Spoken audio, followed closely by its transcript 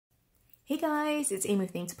Hey guys, it's Amy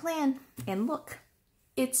with Name to Plan, and look,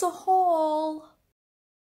 it's a haul!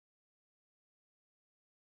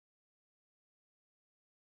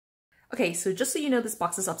 Okay, so just so you know, this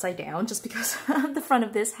box is upside down, just because the front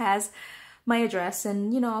of this has my address,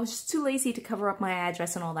 and you know, I was just too lazy to cover up my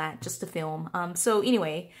address and all that just to film. So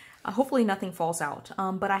anyway, hopefully nothing falls out.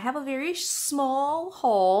 But I have a very small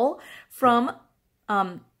haul from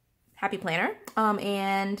Happy Planner,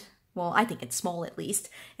 and well, I think it's small at least.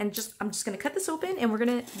 And I'm just gonna cut this open and we're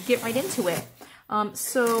gonna get right into it.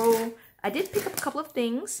 So I did pick up a couple of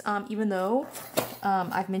things, even though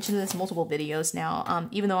I've mentioned this in multiple videos now,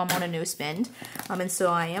 even though I'm on a no spend. And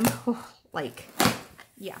so I am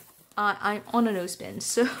I'm on a no spend.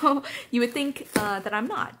 So you would think that I'm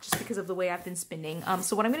not, just because of the way I've been spending.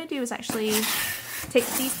 So what I'm gonna do is actually take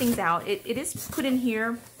these things out. It is put in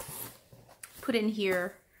here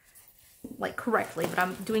like correctly, but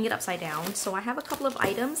I'm doing it upside down. So I have a couple of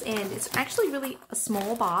items, and it's actually really a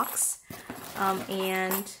small box,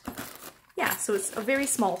 and yeah, so it's a very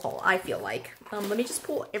small haul, I feel like. Let me just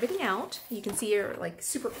pull everything out. You can see here like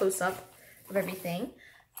super close up of everything.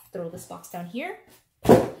 Throw this box down here,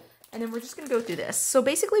 and then we're just gonna go through this. So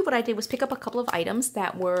basically what I did was pick up a couple of items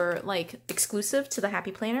that were like exclusive to the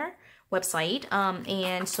Happy Planner website,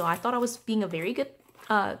 and so I thought I was being a very good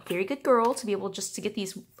girl to be able just to get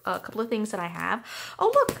these couple of things that I have.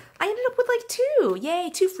 Oh look, I ended up with like two. Yay,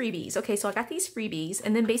 2 freebies. Okay, so I got these freebies,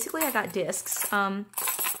 and then basically I got discs.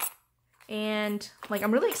 And like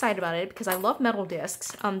I'm really excited about it because I love metal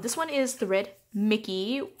discs. This one is the red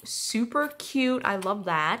Mickey, super cute. I love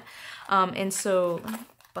that. And so let me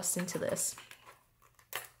bust into this.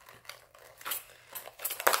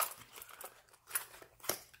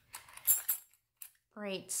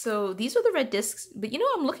 Right, so these are the red discs, but you know,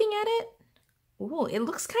 I'm looking at it. Ooh, it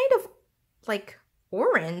looks kind of like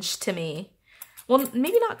orange to me. Well,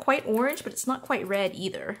 maybe not quite orange, but it's not quite red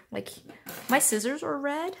either. Like, my scissors are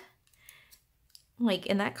red. Like,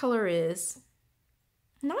 and that color is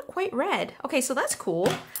not quite red. Okay, so that's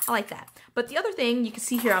cool. I like that. But the other thing, you can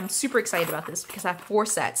see here, I'm super excited about this because I have 4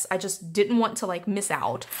 sets. I just didn't want to like miss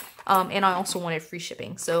out. And I also wanted free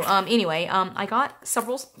shipping. So anyway, I got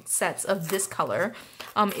several sets of this color.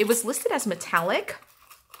 It was listed as metallic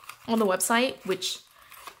on the website, which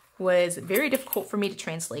was very difficult for me to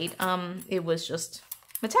translate. It was just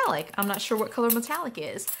metallic. I'm not sure what color metallic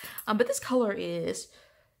is. But this color is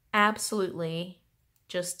absolutely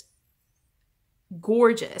just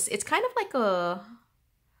gorgeous. It's kind of like a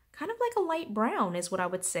light brown is what I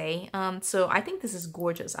would say. So I think this is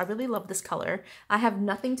gorgeous. I really love this color. I have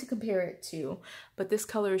nothing to compare it to, but this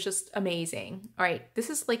color is just amazing. All right, this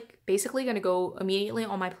is like basically gonna go immediately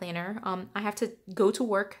on my planner. I have to go to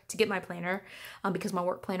work to get my planner because my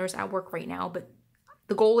work planner is at work right now, but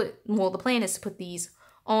the plan is to put these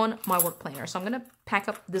on my work planner. So I'm gonna pack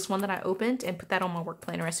up this one that I opened and put that on my work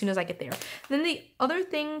planner as soon as I get there. Then the other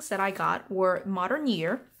things that I got were Modern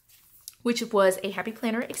Year, which was a Happy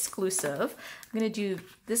Planner exclusive. I'm gonna do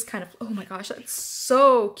this kind of, oh my gosh, that's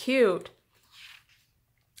so cute.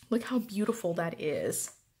 Look how beautiful that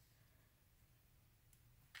is.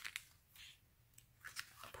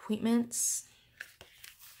 Appointments.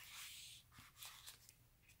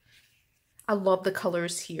 I love the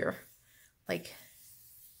colors here. Like,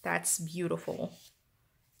 that's beautiful.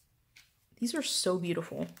 These are so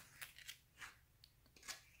beautiful.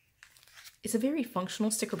 It's a very functional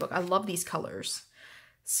sticker book. I love these colors.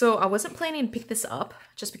 So I wasn't planning to pick this up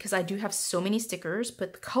just because I do have so many stickers,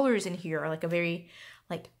 but the colors in here are like a very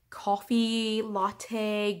like coffee,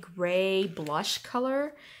 latte, gray, blush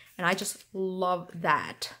color. And I just love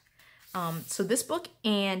that. So this book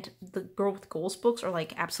and the Girl with Goals books are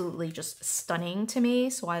like absolutely just stunning to me.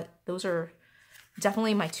 So those are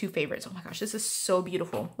definitely my 2 favorites. Oh my gosh, this is so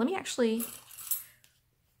beautiful. Let me actually,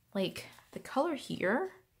 like the color here,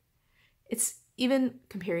 it's even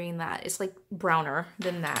comparing that, it's like browner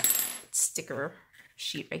than that sticker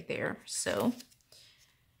sheet right there. So,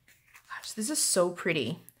 gosh, this is so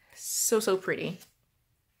pretty. So pretty.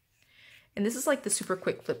 And this is like the super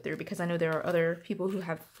quick flip through because I know there are other people who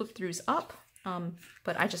have flip throughs up,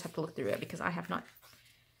 but I just have to look through it because I have not.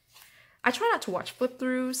 I try not to watch flip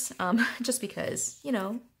throughs just because, you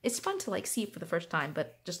know, it's fun to like see it for the first time,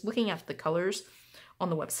 but just looking at the colors on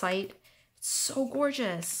the website, it's so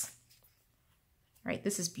gorgeous. All right,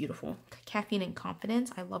 this is beautiful. Caffeine and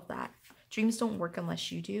Confidence. I love that. Dreams don't work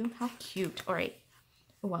unless you do. How cute. All right.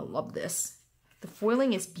 Oh, I love this. The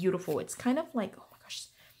foiling is beautiful. It's kind of like, oh my gosh,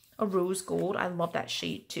 a rose gold. I love that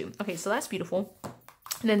shade too. Okay, so that's beautiful.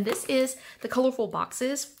 And then this is the colorful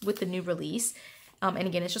boxes with the new release. And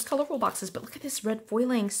again, it's just colorful boxes, but look at this red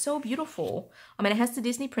foiling, so beautiful. And it has the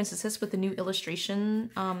Disney princesses with the new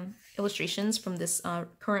illustrations from this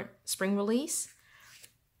current spring release.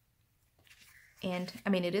 And I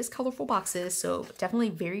mean, it is colorful boxes, so definitely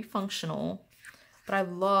very functional. But I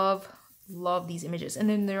love these images. And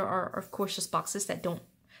then there are, of course, just boxes that don't,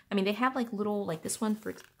 I mean, they have like little, like this one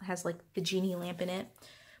has like the genie lamp in it.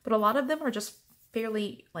 But a lot of them are just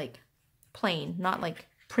fairly like plain, not like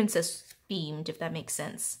princess themed, if that makes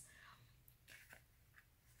sense.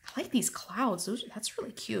 I like these clouds. That's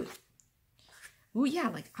really cute. Ooh, yeah,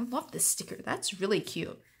 like I love this sticker. That's really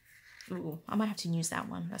cute. Ooh, I might have to use that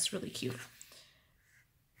one. That's really cute.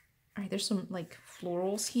 All right, there's some like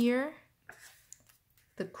florals here.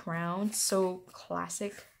 The crown, so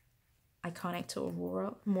classic, iconic to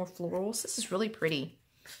Aurora. More florals. This is really pretty.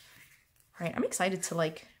 All right, I'm excited to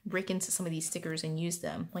like break into some of these stickers and use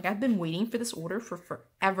them. Like I've been waiting for this order for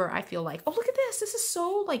forever, I feel like. Oh, look at this. This is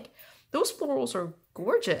so like, those florals are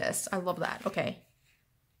gorgeous. I love that. Okay.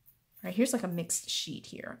 All right, here's like a mixed sheet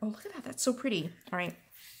here. Oh, look at that. That's so pretty. All right.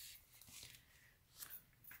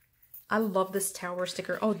 I love this tower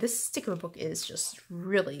sticker. Oh, this sticker book is just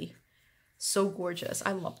really so gorgeous.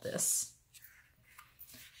 I love this.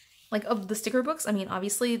 Like of the sticker books, I mean,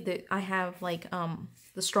 obviously I have like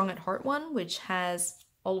the Strong at Heart one, which has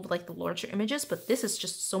all of like the larger images, but this is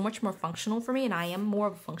just so much more functional for me, and I am more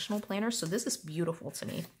of a functional planner, so this is beautiful to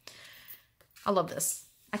me. I love this.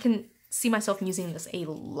 I can see myself using this a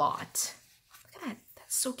lot. Look at that.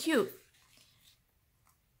 That's so cute.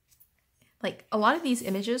 Like a lot of these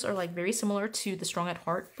images are like very similar to the Strong at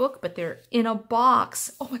Heart book, but they're in a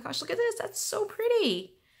box. Oh my gosh, look at this. That's so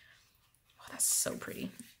pretty. Oh, that's so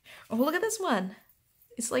pretty. Oh, look at this one.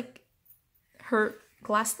 It's like her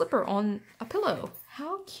glass slipper on a pillow.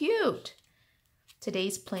 How cute.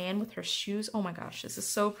 Today's plan with her shoes. Oh my gosh, this is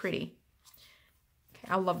so pretty. Okay,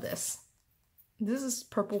 I love this. This is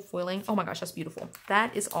purple foiling. Oh my gosh, that's beautiful.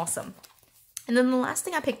 That is awesome. And then the last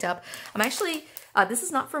thing I picked up, I'm actually, this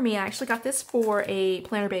is not for me. I actually got this for a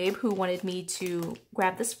planner babe who wanted me to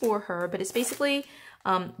grab this for her, but it's basically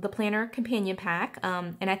the planner companion pack.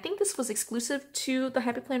 And I think this was exclusive to the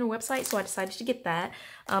Happy Planner website, so I decided to get that.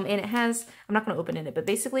 And it has, I'm not going to open it, but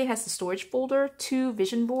basically it has the storage folder, 2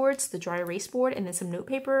 vision boards, the dry erase board, and then some note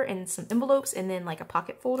paper and some envelopes, and then like a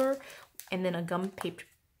pocket folder, and then a gummed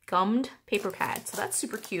paper pad. So that's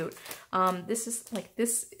super cute. This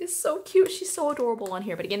is so cute. She's so adorable on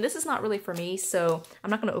here. But again, this is not really for me, so I'm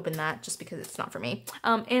not going to open that just because it's not for me.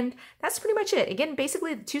 And that's pretty much it. Again,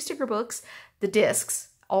 basically the 2 sticker books, the discs,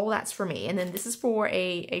 all that's for me. And then this is for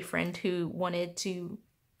a friend who wanted to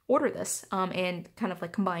order this and kind of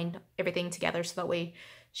like combined everything together so that way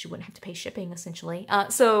she wouldn't have to pay shipping essentially.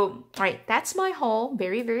 So, all right, that's my haul.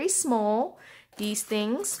 Very, very small. These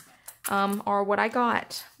things are what I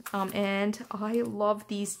got. And I love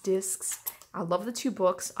these discs. I love the 2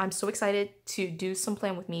 books. I'm so excited to do some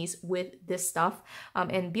Plan With Me's with this stuff.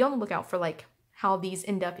 And be on the lookout for like how these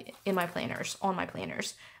end up in my planners, on my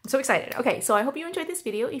planners. I'm so excited. Okay, so I hope you enjoyed this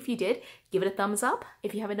video. If you did, give it a thumbs up.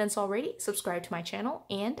 If you haven't done so already, subscribe to my channel.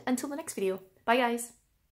 And until the next video, bye guys.